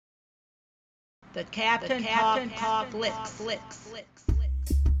The Captain Talk Flicks.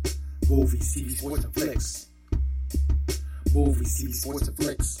 Movies, TV, sports, and flicks. Movies, TV, sports, and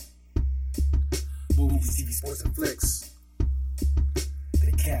flicks. Movies, TV, sports, and flicks.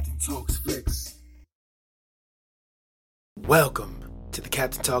 The Captain Talks Flicks. Welcome to the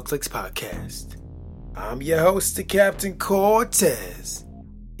Captain Talk Flicks podcast. I'm your host, the Captain Cortez,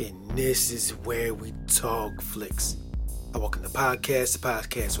 and this is where we talk flicks. I welcome the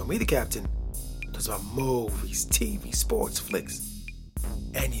podcast where me, the Captain, talks about movies, TV, sports, flicks,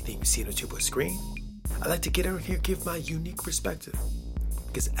 anything you see on the tube or screen. I like to get over here and give my unique perspective,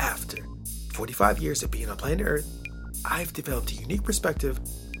 because after 45 years of being on planet Earth, I've developed a unique perspective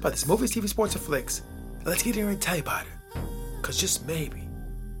about this movies, TV, sports, and flicks. Let's get here and tell you about it, because just maybe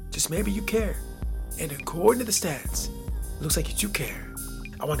you care. And according to the stats, it looks like you do care.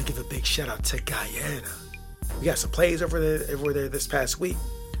 I want to give a big shout out to Guyana. We got some plays over there this past week.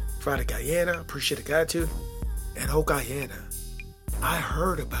 Friday Guyana, appreciate the gratitude. And oh Guyana, I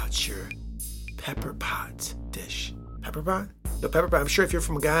heard about your pepper pot dish. Pepper pot? No, pepper pot. I'm sure if you're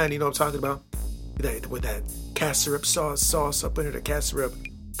from Guyana, you know what I'm talking about. With that casserole sauce up in there, the casserole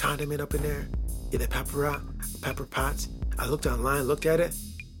condiment up in there. Yeah, that pepper pot. I looked online, looked at it.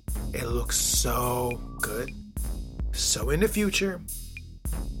 It looks so good. So in the future,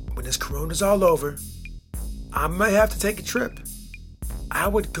 when this corona's all over, I might have to take a trip. I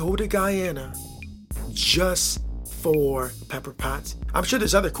would go to Guyana just for pepper pots. I'm sure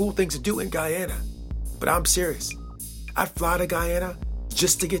there's other cool things to do in Guyana, but I'm serious. I'd fly to Guyana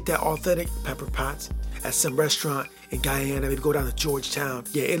just to get that authentic pepper pots at some restaurant in Guyana. Maybe go down to Georgetown.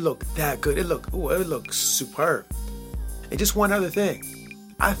 Yeah, it looked that good. It looked superb. And just one other thing.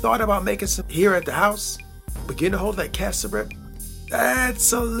 I thought about making some here at the house, but getting a hold of that casserole,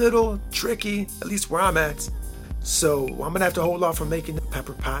 that's a little tricky, at least where I'm at. So I'm going to have to hold off from making the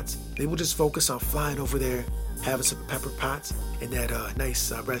pepper pots. Maybe we'll just focus on flying over there, having some pepper pots in that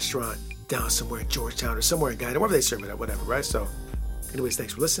nice restaurant down somewhere in Georgetown or somewhere in Guyana, wherever they serve it at, whatever, right? So anyways,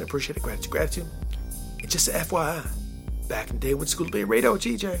 thanks for listening. Appreciate it. Gratitude. And just an FYI, back in the day when school would be a radio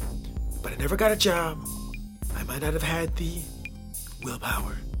DJ, but I never got a job. I might not have had the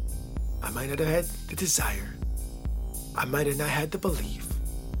willpower. I might not have had the desire. I might have not had the belief.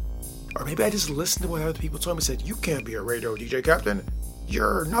 Or maybe I just listened to what other people told me and said, you can't be a radio DJ, Captain.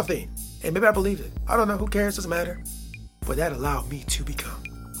 You're nothing. And maybe I believed it. I don't know. Who cares? Doesn't matter. But that allowed me to become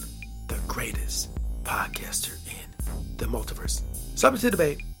the greatest podcaster in the multiverse. Something to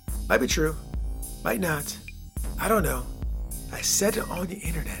debate. Might be true. Might not. I don't know. I said it on the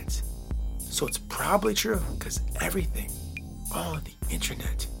internet. So it's probably true, because everything on the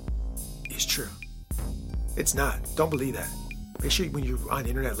internet is true. It's not. Don't believe that. Make sure when you're on the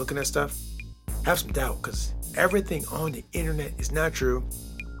internet looking at stuff, have some doubt, because everything on the internet is not true,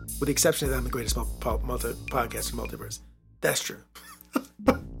 with the exception that I'm the greatest podcast in the multiverse. That's true.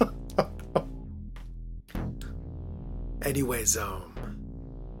 Anyways,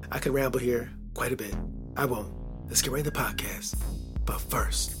 I could ramble here quite a bit. I won't. Let's get right into the podcast. But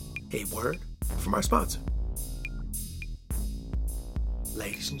first, a word from our sponsor.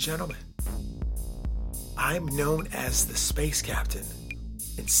 Ladies and gentlemen, I'm known as the Space Captain,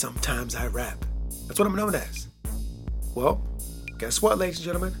 and sometimes I rap. That's what I'm known as. Well, guess what, ladies and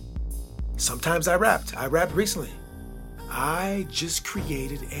gentlemen? Sometimes I rapped. I rapped recently. I just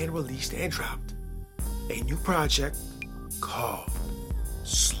created and released and dropped a new project called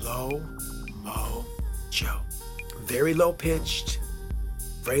Slow Mo Joe. Very low pitched,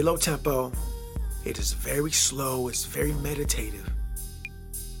 very low tempo. It is very slow. It's very meditative.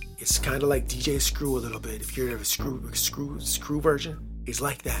 It's kind of like DJ Screw a little bit. If you're a Screw version, it's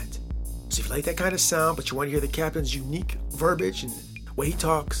like that. So if you like that kind of sound, but you want to hear the Captain's unique verbiage and way he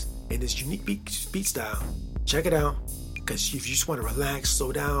talks and his unique beat style, check it out. Because if you just want to relax,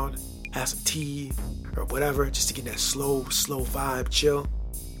 slow down, have some tea or whatever, just to get that slow vibe, chill,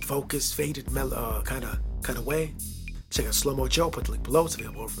 focus, faded kind of way, check out Slow Mo Joe. Put the link below. It's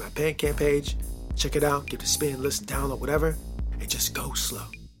available over my Bandcamp page. Check it out. Give it a spin, listen, download, whatever, and just go slow.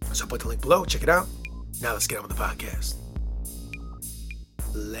 So I'll put the link below. Check it out. Now let's get on with the podcast.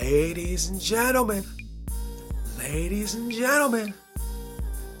 Ladies and gentlemen,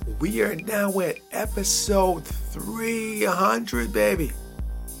 we are now at episode 300, baby.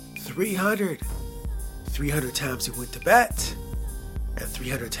 300 times we went to bat, and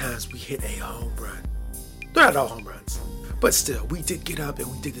 300 times we hit a home run. They're not all home runs, but still, we did get up and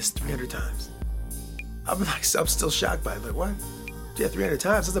we did this 300 times. I'm still shocked by it. Like, what? Yeah, 300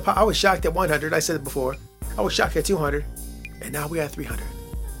 times. I was shocked at 100. I said it before. I was shocked at 200. And now we're at 300.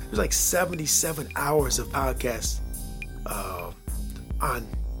 There's like 77 hours of podcasts on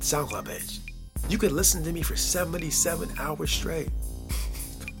SoundCloud page. You could listen to me for 77 hours straight.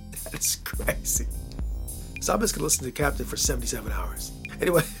 That's crazy. So I'm just gonna listen to Captain for 77 hours.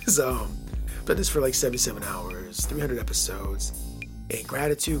 Anyways, done this for like 77 hours, 300 episodes. And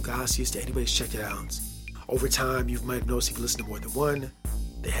gratitude, gracias to anybody who's checked it out. Over time, you might have noticed if you listen to more than one,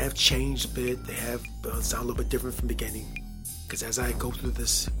 they have changed a bit. They have sound a little bit different from the beginning. Because as I go through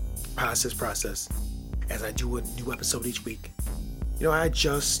this process, as I do a new episode each week, I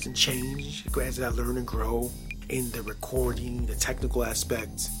adjust and change as I learn and grow in the recording, the technical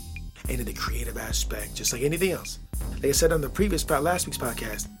aspects, and in the creative aspect, just like anything else. Like I said on the last week's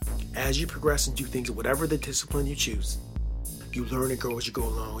podcast, as you progress and do things in whatever the discipline you choose, you learn and grow as you go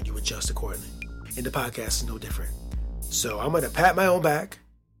along, and you adjust accordingly. And the podcast is no different. So I'm going to pat my own back,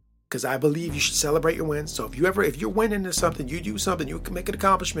 because I believe you should celebrate your wins. So if you're winning in something, you do something, you can make an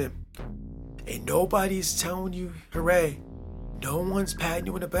accomplishment, and nobody's telling you, hooray, no one's patting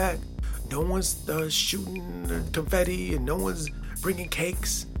you in the back, no one's shooting confetti, and no one's bringing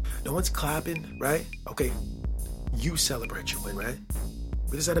cakes, no one's clapping, right? Okay, you celebrate your win, right?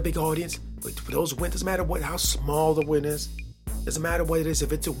 But is that a big audience? But for those wins, doesn't matter how small the win is, doesn't matter what it is.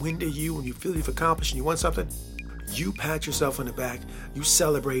 If it's a win to you and you feel you've accomplished and you won something, you pat yourself on the back, you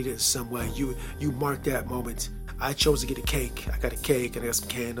celebrate it some way, you mark that moment. I chose to get a cake. I got a cake and I got some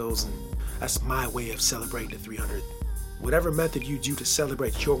candles, and that's my way of celebrating the 300. Whatever method you do to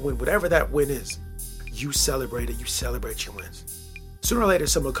celebrate your win, whatever that win is, you celebrate it, you celebrate your wins. Sooner or later,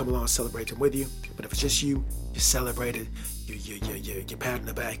 someone will come along and celebrate them with you. But if it's just you celebrate it, you pat on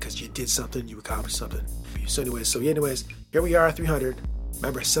the back because you did something, you accomplished something. So anyways, here we are, 300.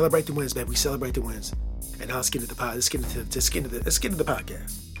 Remember, celebrate the wins, man. We celebrate the wins. And now let's get into the podcast.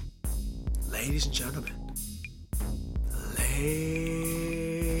 Ladies and gentlemen,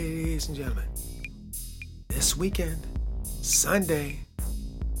 this weekend, Sunday,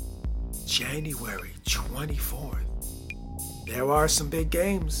 January 24th, there are some big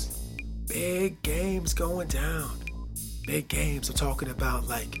games going down. Big games. I'm talking about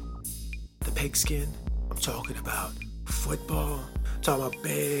like the pigskin. I'm talking about football. I'm talking about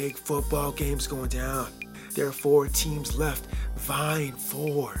big football games going down. There are 4 teams left vying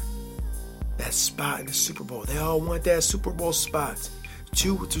for that spot in the Super Bowl. They all want that Super Bowl spot.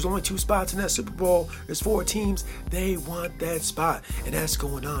 There's only 2 spots in that Super Bowl. There's 4 teams. They want that spot. And that's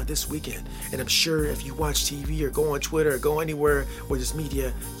going on this weekend. And I'm sure if you watch TV or go on Twitter or go anywhere where there's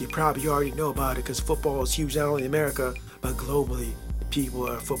media, you probably already know about it, because football is huge not only in America, but globally.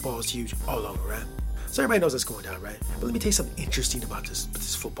 Football is huge all over, right? So everybody knows what's going down, right? But let me tell you something interesting about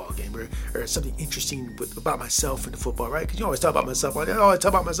this football game, or something interesting about myself in the football, right? Because you always talk about myself. I talk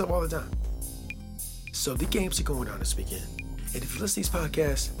about myself all the time. So the games are going on this weekend. And if you listen to these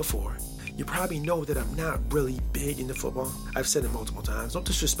podcasts before, you probably know that I'm not really big into football. I've said it multiple times. Don't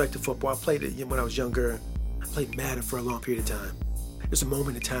disrespect to football. I played it when I was younger. I played Madden for a long period of time. There's a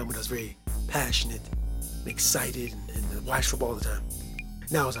moment in time when I was very passionate and excited and watched football all the time.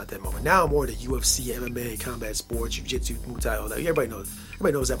 Now it's not that moment. Now I'm more the UFC, MMA, combat sports, jiu-jitsu, Muay Thai, all that. Everybody knows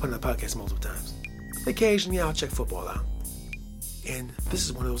that. I put on the podcast multiple times. Occasionally I'll check football out. And this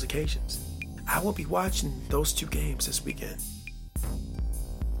is one of those occasions. I will be watching those 2 games this weekend.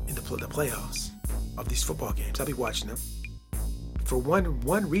 In the playoffs of these football games. I'll be watching them for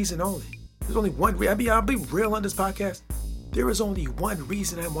one reason only. There's only one reason. I'll be real on this podcast. There is only one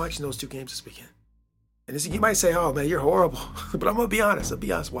reason I'm watching those 2 games this weekend. And you might say, oh man, you're horrible. But I'm going to be honest. I'll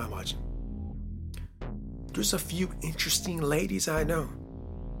be honest why I'm watching. There's a few interesting ladies I know.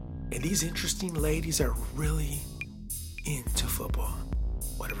 And these interesting ladies are really into football.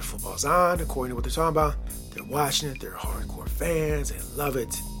 Whatever football's on, according to what they're talking about, they're watching it. They're hardcore fans. They love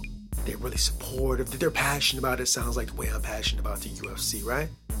it. They're really supportive. They're passionate about it. Sounds like the way I'm passionate about the UFC, right?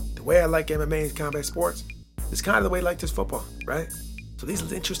 The way I like MMA and combat sports is kind of the way I like this football, right? So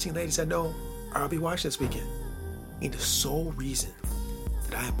these interesting ladies I know I'll be watching this weekend. And the sole reason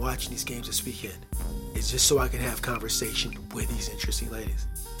that I am watching these games this weekend is just so I can have conversation with these interesting ladies.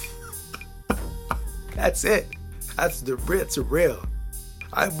 That's it. It's real.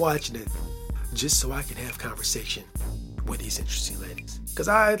 I'm watching it just so I can have conversation with these interesting ladies. Because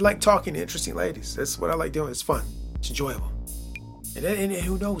I like talking to interesting ladies. That's what I like doing. It's fun. It's enjoyable. And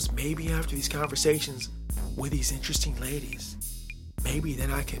who knows, maybe after these conversations with these interesting ladies, maybe then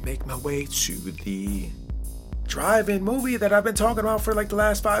I can make my way to the drive-in movie that I've been talking about for like the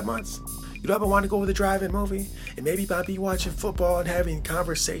last 5 months. I've been wanting to go with a drive-in movie, and maybe by be watching football and having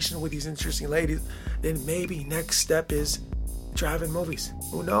conversation with these interesting ladies, then maybe next step is drive-in movies.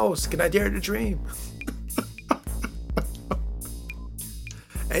 Who knows? Can I dare to dream?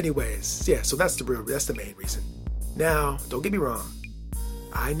 Anyways, yeah, so that's the main reason. Now, don't get me wrong.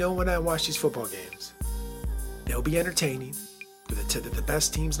 I know when I watch these football games, they'll be entertaining. They're the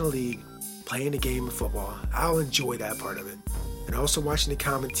best teams in the league playing the game of football. I'll enjoy that part of it. And also watching the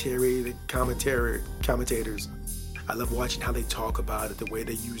commentators. I love watching how they talk about it, the way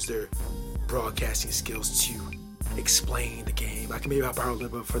they use their broadcasting skills to explain the game. I can maybe borrow a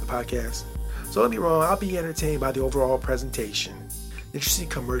little bit for the podcast. So don't get me wrong, I'll be entertained by the overall presentation. Interesting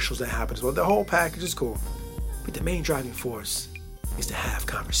commercials that happen as well. The whole package is cool. But the main driving force is to have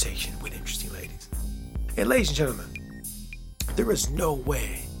conversation with interesting ladies. And ladies and gentlemen, there is no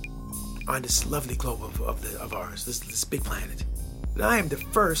way on this lovely globe of ours, this big planet, that I am the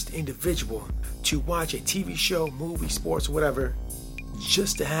first individual to watch a TV show, movie, sports, or whatever,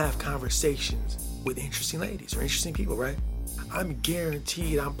 just to have conversations with interesting ladies or interesting people, right? I'm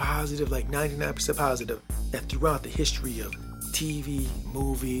guaranteed, I'm positive, like 99% positive, that throughout the history of TV,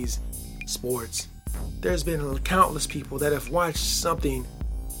 movies, sports, there's been countless people that have watched something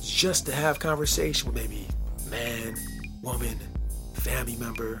just to have conversation with maybe man, woman, family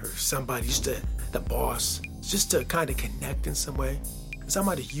member, or somebody, just the boss, just to kind of connect in some way. Because I'm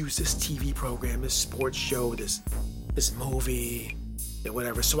going to use this TV program, this sports show, this movie, and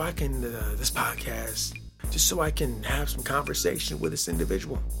whatever, so I can, this podcast, just so I can have some conversation with this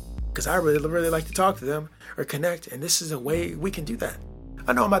individual. Because I really like to talk to them or connect, and this is a way we can do that.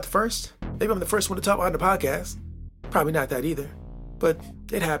 I know I'm not the first. Maybe I'm the first one to talk on the podcast. Probably not that either. But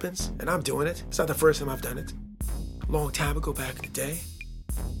it happens, and I'm doing it. It's not the first time I've done it. A long time ago, back in the day,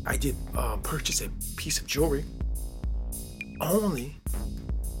 I did purchase a piece of jewelry only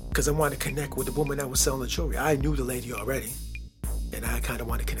because I wanted to connect with the woman that was selling the jewelry. I knew the lady already, and I kind of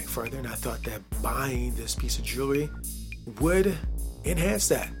wanted to connect further, and I thought that buying this piece of jewelry would enhance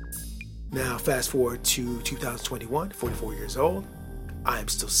that. Now, fast forward to 2021, 44 years old. I am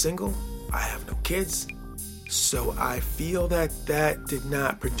still single. I have no kids. So I feel that did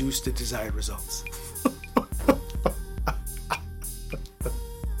not produce the desired results.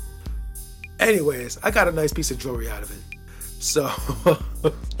 Anyways, I got a nice piece of jewelry out of it. So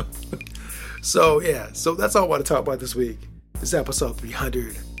that's all I want to talk about this week. This is episode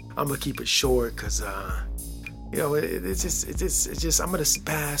 300. I'm going to keep it short because, it's just, I'm going to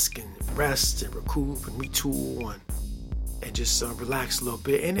bask and rest and recoup and retool and just relax a little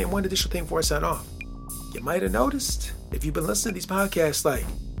bit. And then one additional thing before I sign off. You might have noticed, if you've been listening to these podcasts, like,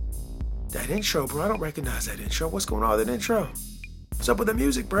 that intro, bro, I don't recognize that intro. What's going on with that intro? What's up with the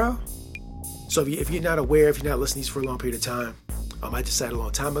music, bro? So if you're not aware, if you're not listening to these for a long period of time, I decided a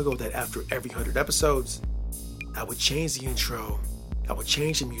long time ago that after every 100 episodes, I would change the intro. I would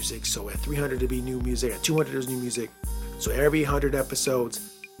change the music. So at 300 it'd be new music. At 200 there's new music. So every 100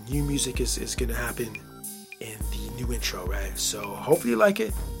 episodes, new music is going to happen in the new intro, right? So hopefully you like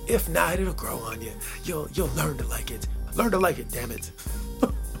it. If not, it'll grow on you. You'll learn to like it. Learn to like it, damn it.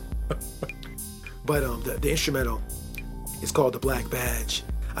 But the instrumental is called The Black Badge.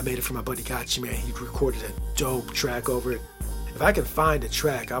 I made it for my buddy Gotcha Man. He recorded a dope track over it. If I can find a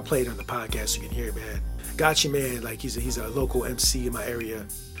track, I'll play it on the podcast so you can hear it, man. Gotcha Man, like he's a local MC in my area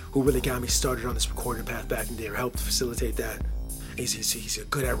who really got me started on this recording path back in there, helped facilitate that. He's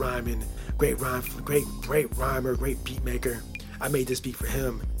good at rhyming, great rhymer, great beat maker. I made this beat for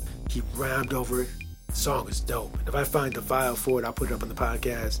him. He rhymed over it. The song is dope. And if I find the file for it, I'll put it up on the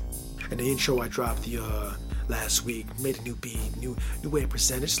podcast. And the intro I dropped the last week, made a new beat, new way of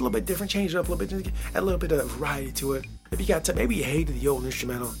presenting, just a little bit different, change it up a little bit, add a little bit of variety to it. If you got time, maybe you hated the old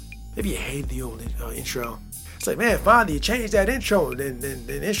instrumental, maybe you hated the old intro. It's like, man, finally you changed that intro and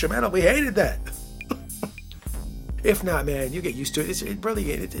the instrumental, we hated that. If not, man, you get used to it.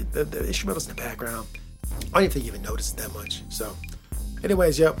 The instrumental's in the background. I don't even think you even notice it that much. So,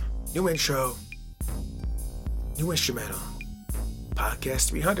 anyways, yep, new intro, new instrumental, podcast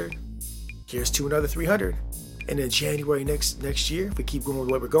 300. Here's to another 300. And in January next year, if we keep going with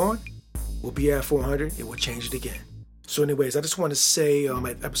where we're going, we'll be at 400 and we'll change it again. So anyways, I just want to say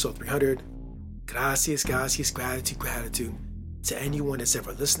at episode 300, gracias, gratitude to anyone that's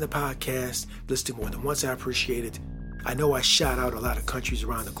ever listened to podcasts, listened more than once. I appreciate it. I know I shout out a lot of countries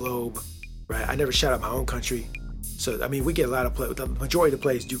around the globe, right? I never shout out my own country. So, I mean, we get a lot of play. The majority of the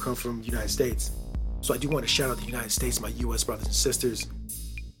plays do come from the United States. So I do want to shout out the United States, my U.S. brothers and sisters.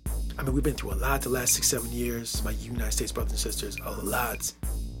 I mean, we've been through a lot the last 6-7 years, my United States brothers and sisters, a lot.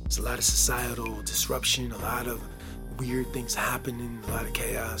 There's a lot of societal disruption, a lot of weird things happening, a lot of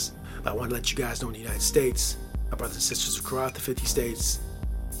chaos. But I want to let you guys know in the United States, my brothers and sisters across the 50 states,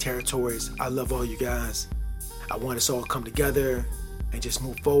 territories, I love all you guys. I want us all to come together and just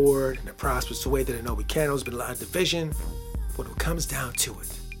move forward in a prosperous way that I know we can. There's been a lot of division, but when it comes down to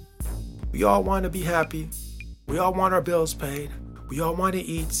it, we all want to be happy. We all want our bills paid. We all want to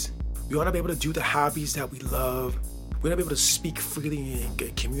eat. We want to be able to do the hobbies that we love. We want to be able to speak freely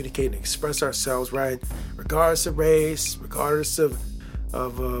and communicate and express ourselves, right? Regardless of race, regardless of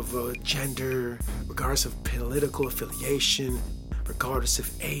gender, regardless of political affiliation, regardless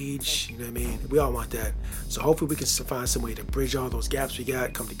of age, you know what I mean? We all want that. So hopefully we can find some way to bridge all those gaps we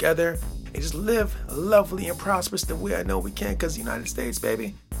got, come together, and just live lovely and prosperous the way I know we can, because the United States,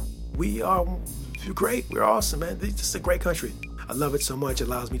 baby, we are great. We're awesome, man. This is a great country. I love it so much. It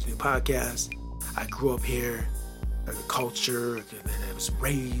allows me to do podcasts. I grew up here, the culture, and I was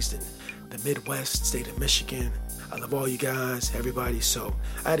raised in the Midwest state of Michigan. I love all you guys, everybody. So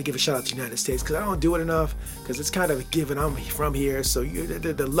I had to give a shout out to the United States because I don't do it enough, because it's kind of a given. I'm from here, so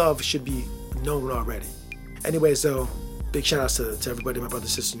the love should be known already. Anyways, though, big shout outs to everybody, my brothers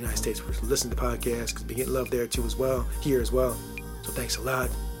and sisters in the United States, for listening to podcasts, because we get love there too as well, here as well. So thanks a lot,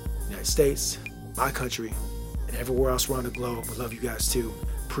 United States, my country, and everywhere else around the globe. We love you guys too.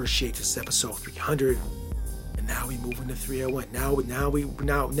 Appreciate this episode 300. And now we move into 301.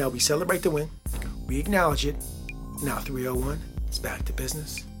 Now we celebrate the win. We acknowledge it. Now 301, it's back to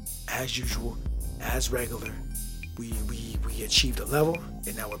business, as usual, as regular. We achieved a level,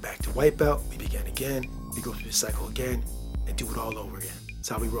 and now we're back to white belt. We begin again. We go through the cycle again, and do it all over again. That's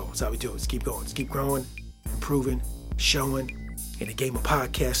how we roll. That's how we do it. Let's keep going. Let's keep growing, improving, showing. In the game of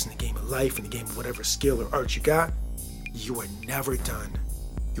podcasting, in the game of life, in the game of whatever skill or art you got, you are never done.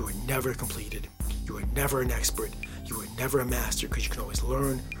 You are never completed. You are never an expert. You are never a master, because you can always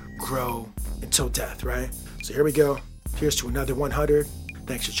learn, grow, until death, right? So here we go. Here's to another 100.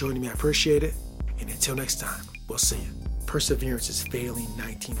 Thanks for joining me. I appreciate it. And until next time, we'll see you. Perseverance is failing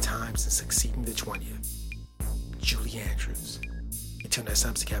 19 times and succeeding the 20th. Julie Andrews. Until next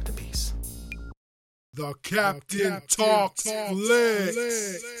time, it's the Captain Peace. The Captain Talks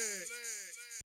Flicks.